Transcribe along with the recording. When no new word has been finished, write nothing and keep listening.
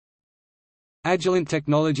Agilent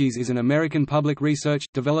Technologies is an American public research,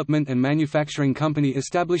 development and manufacturing company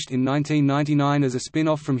established in 1999 as a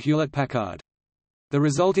spin-off from Hewlett-Packard. The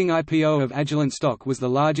resulting IPO of Agilent stock was the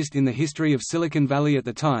largest in the history of Silicon Valley at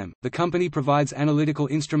the time. The company provides analytical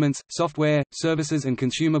instruments, software, services and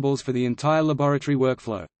consumables for the entire laboratory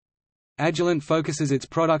workflow. Agilent focuses its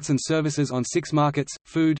products and services on 6 markets: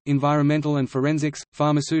 food, environmental and forensics,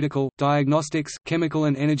 pharmaceutical, diagnostics, chemical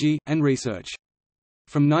and energy, and research.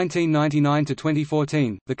 From 1999 to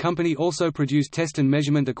 2014, the company also produced test and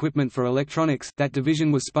measurement equipment for electronics. That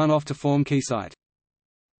division was spun off to form Keysight.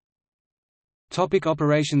 Topic: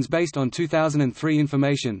 operations. Based on 2003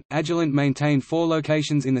 information, Agilent maintained 4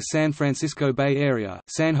 locations in the San Francisco Bay Area: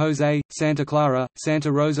 San Jose, Santa Clara,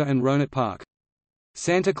 Santa Rosa and Rohnert Park.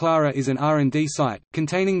 Santa Clara is an R&D site,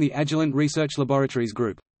 containing the Agilent Research Laboratories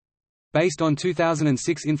Group. Based on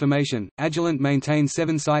 2006 information, Agilent maintains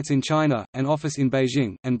 7 sites in China, an office in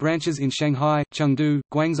Beijing, and branches in Shanghai, Chengdu,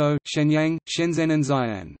 Guangzhou, Shenyang, Shenzhen and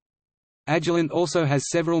Xi'an. Agilent also has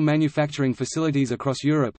several manufacturing facilities across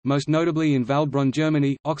Europe, most notably in Waldbronn,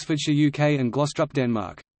 Germany, Oxfordshire, UK and Glostrup,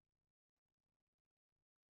 Denmark.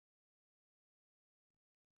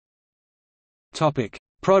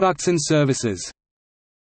 Products and services.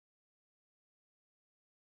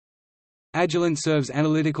 Agilent serves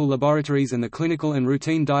analytical laboratories and the clinical and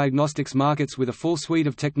routine diagnostics markets with a full suite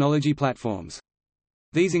of technology platforms.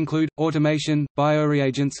 These include automation,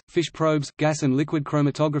 bioreagents, fish probes, gas and liquid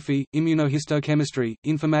chromatography, immunohistochemistry,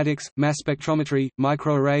 informatics, mass spectrometry,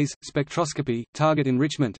 microarrays, spectroscopy, target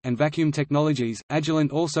enrichment, and vacuum technologies.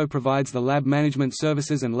 Agilent also provides the lab management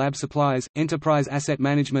services and lab supplies, enterprise asset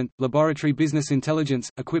management, laboratory business intelligence,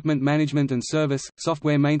 equipment management and service,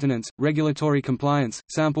 software maintenance, regulatory compliance,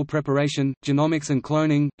 sample preparation, genomics and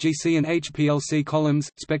cloning, GC and HPLC columns,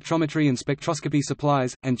 spectrometry and spectroscopy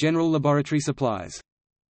supplies, and general laboratory supplies.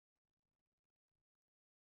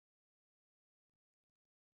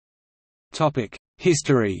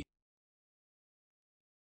 History.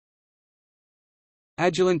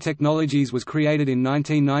 Agilent Technologies was created in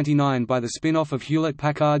 1999 by the spin-off of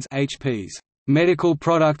Hewlett-Packard's HP's Medical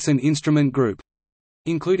Products and Instrument Group,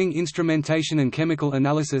 including instrumentation and chemical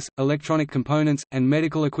analysis, electronic components, and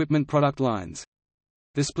medical equipment product lines.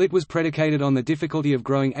 The split was predicated on the difficulty of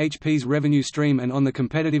growing HP's revenue stream and on the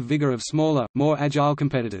competitive vigor of smaller, more agile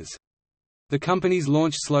competitors. The company's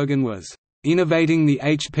launch slogan was, "Innovating the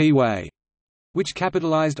HP Way," which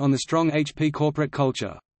capitalized on the strong HP corporate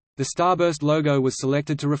culture. The starburst logo was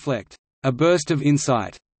selected to reflect, "a burst of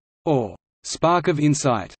insight," or "spark of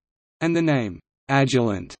insight," and the name,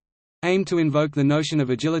 Agilent, aimed to invoke the notion of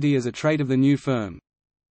agility as a trait of the new firm.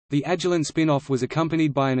 The Agilent spin-off was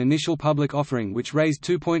accompanied by an initial public offering which raised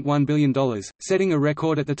 $2.1 billion, setting a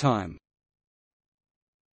record at the time.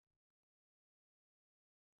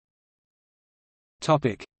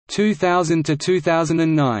 2000 to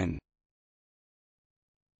 2009.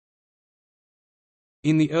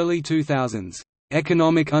 In the early 2000s,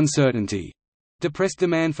 economic uncertainty depressed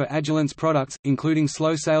demand for Agilent's products, including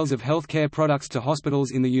slow sales of healthcare products to hospitals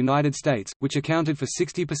in the United States, which accounted for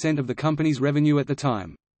 60% of the company's revenue at the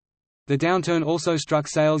time. The downturn also struck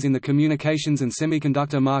sales in the communications and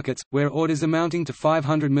semiconductor markets, where orders amounting to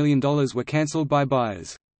 $500 million were cancelled by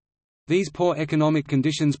buyers. These poor economic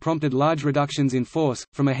conditions prompted large reductions in force,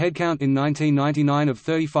 from a headcount in 1999 of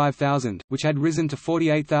 35,000, which had risen to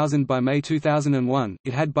 48,000 by May 2001,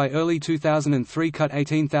 it had by early 2003 cut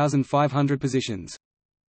 18,500 positions.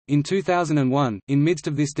 In 2001, in midst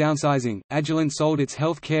of this downsizing, Agilent sold its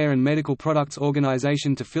health care and medical products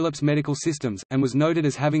organization to Philips Medical Systems, and was noted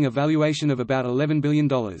as having a valuation of about $11 billion.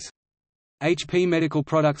 HP Medical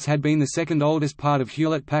Products had been the second oldest part of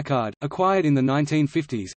Hewlett-Packard, acquired in the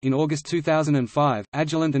 1950s. In August 2005,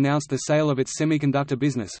 Agilent announced the sale of its semiconductor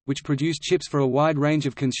business, which produced chips for a wide range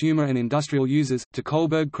of consumer and industrial users, to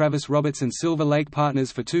Kohlberg Kravis Roberts and Silver Lake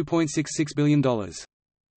Partners for $2.66 billion.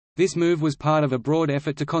 This move was part of a broad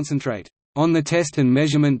effort to concentrate on the test and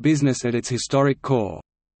measurement business at its historic core,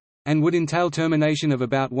 and would entail termination of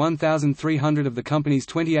about 1,300 of the company's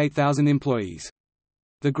 28,000 employees.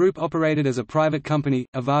 The group operated as a private company,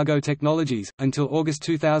 Agilent Technologies, until August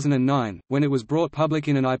 2009, when it was brought public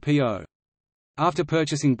in an IPO. After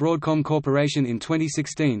purchasing Broadcom Corporation in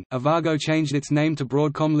 2016, Agilent changed its name to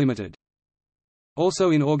Broadcom Limited.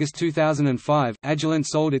 Also in August 2005, Agilent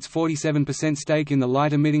sold its 47% stake in the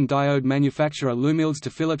light-emitting diode manufacturer Lumileds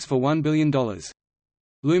to Philips for $1 billion.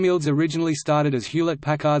 Lumileds originally started as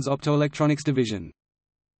Hewlett-Packard's optoelectronics division.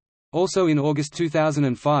 Also in August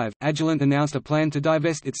 2005, Agilent announced a plan to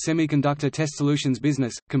divest its semiconductor test solutions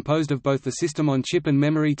business, composed of both the system-on-chip and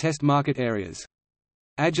memory test market areas.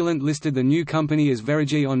 Agilent listed the new company as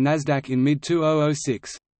Verigy on Nasdaq in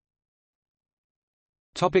mid-2006.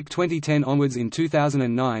 2010 onwards. In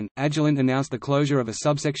 2009, Agilent announced the closure of a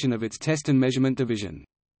subsection of its test and measurement division.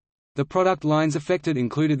 The product lines affected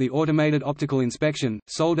included the automated optical inspection,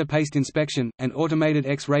 solder paste inspection, and automated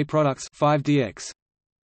X-ray products 5DX.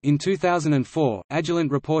 In 2004,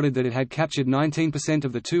 Agilent reported that it had captured 19%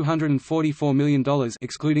 of the $244 million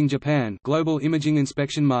excluding Japan global imaging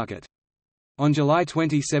inspection market. On July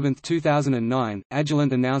 27, 2009,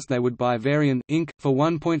 Agilent announced they would buy Varian, Inc., for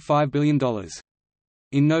 $1.5 billion.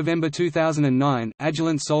 In November 2009,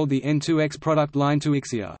 Agilent sold the N2X product line to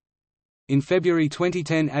Ixia. In February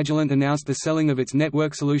 2010, Agilent announced the selling of its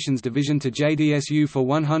Network Solutions division to JDSU for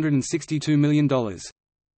 $162 million.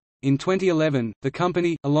 In 2011, the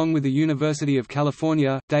company, along with the University of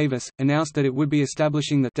California, Davis, announced that it would be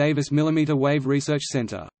establishing the Davis Millimeter Wave Research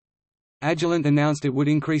Center. Agilent announced it would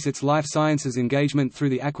increase its life sciences engagement through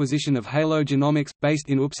the acquisition of Halo Genomics, based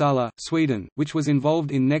in Uppsala, Sweden, which was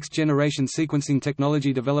involved in next-generation sequencing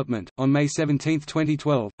technology development. On May 17,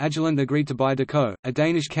 2012, Agilent agreed to buy Deco, a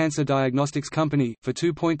Danish cancer diagnostics company, for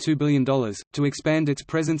 $2.2 billion, to expand its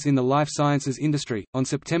presence in the life sciences industry. On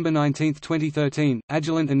September 19, 2013,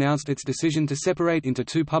 Agilent announced its decision to separate into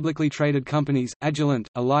two publicly traded companies: Agilent,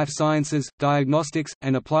 a life sciences, diagnostics,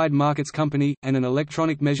 and applied markets company, and an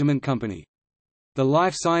electronic measurement company. The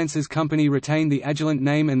life sciences company retained the Agilent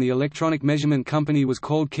name and the electronic measurement company was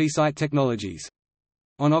called Keysight Technologies.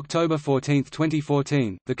 On October 14,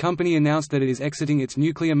 2014, the company announced that it is exiting its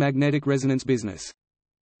nuclear magnetic resonance business.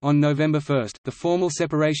 On November 1, the formal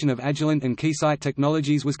separation of Agilent and Keysight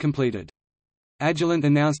Technologies was completed. Agilent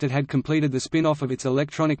announced it had completed the spin-off of its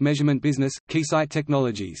electronic measurement business, Keysight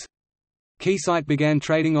Technologies. Keysight began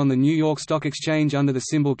trading on the New York Stock Exchange under the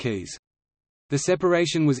symbol Keys. The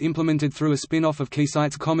separation was implemented through a spin-off of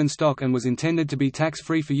Keysight's common stock and was intended to be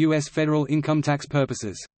tax-free for U.S. federal income tax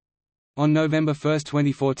purposes. On November 1,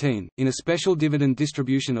 2014, in a special dividend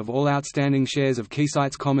distribution of all outstanding shares of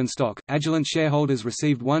Keysight's common stock, Agilent shareholders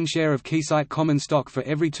received 1 share of Keysight common stock for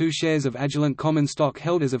every 2 shares of Agilent common stock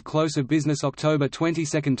held as of close of business October 22,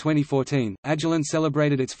 2014. Agilent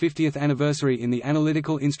celebrated its 50th anniversary in the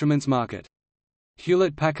analytical instruments market.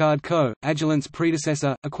 Hewlett-Packard Co., Agilent's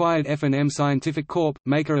predecessor, acquired F&M Scientific Corp.,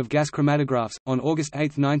 maker of gas chromatographs, on August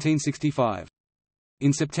 8, 1965.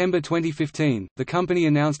 In September 2015, the company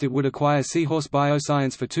announced it would acquire Seahorse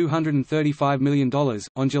Bioscience for $235 million.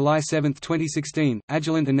 On July 7, 2016,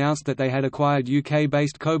 Agilent announced that they had acquired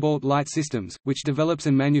UK-based Cobalt Light Systems, which develops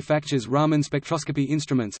and manufactures Raman spectroscopy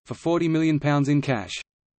instruments, for £40 million in cash.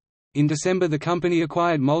 In December, the company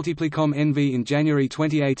acquired Multiplicom NV. In January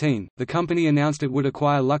 2018, the company announced it would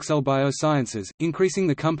acquire Luxcell Biosciences, increasing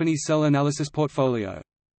the company's cell analysis portfolio.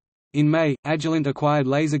 In May, Agilent acquired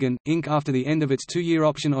Lasergen, Inc. after the end of its 2-year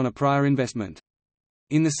option on a prior investment.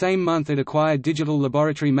 In the same month, it acquired digital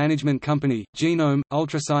laboratory management company, Genome,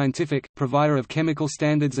 Ultra Scientific, provider of chemical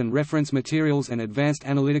standards and reference materials and advanced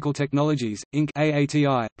analytical technologies, Inc.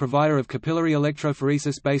 AATI, provider of capillary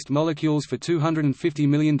electrophoresis-based molecules for $250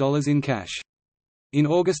 million in cash. In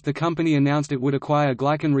August, the company announced it would acquire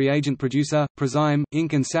glycan reagent producer, Prozyme,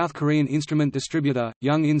 Inc. and South Korean instrument distributor,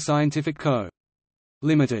 Young In Scientific Co.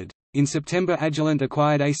 Limited. In September, Agilent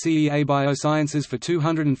acquired ACEA Biosciences for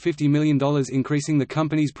 $250 million, increasing the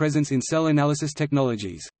company's presence in cell analysis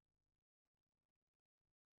technologies.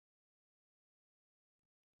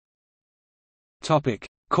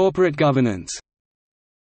 Corporate governance.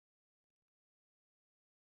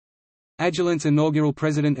 Agilent's inaugural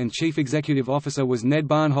president and chief executive officer was Ned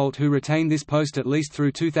Barnholt, who retained this post at least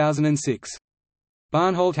through 2006.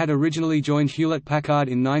 Barnholt had originally joined Hewlett-Packard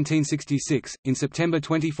in 1966. In September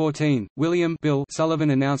 2014, William Bill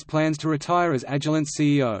Sullivan announced plans to retire as Agilent's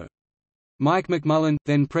CEO. Mike McMullen,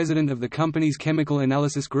 then president of the company's chemical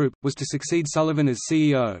analysis group, was to succeed Sullivan as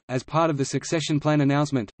CEO. As part of the succession plan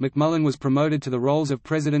announcement, McMullen was promoted to the roles of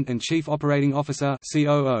president and chief operating officer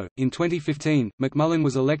 (COO). In 2015, McMullen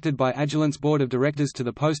was elected by Agilent's board of directors to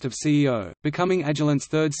the post of CEO, becoming Agilent's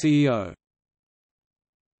third CEO.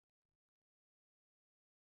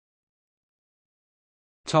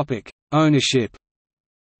 Ownership.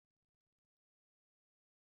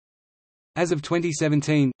 As of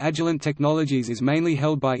 2017, Agilent Technologies is mainly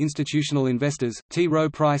held by institutional investors, T. Rowe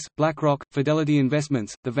Price, BlackRock, Fidelity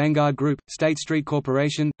Investments, the Vanguard Group, State Street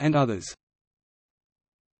Corporation, and others.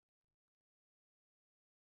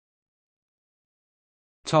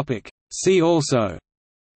 See also: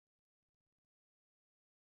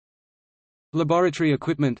 Laboratory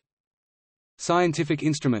equipment, Scientific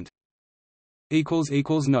instrument.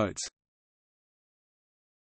 Notes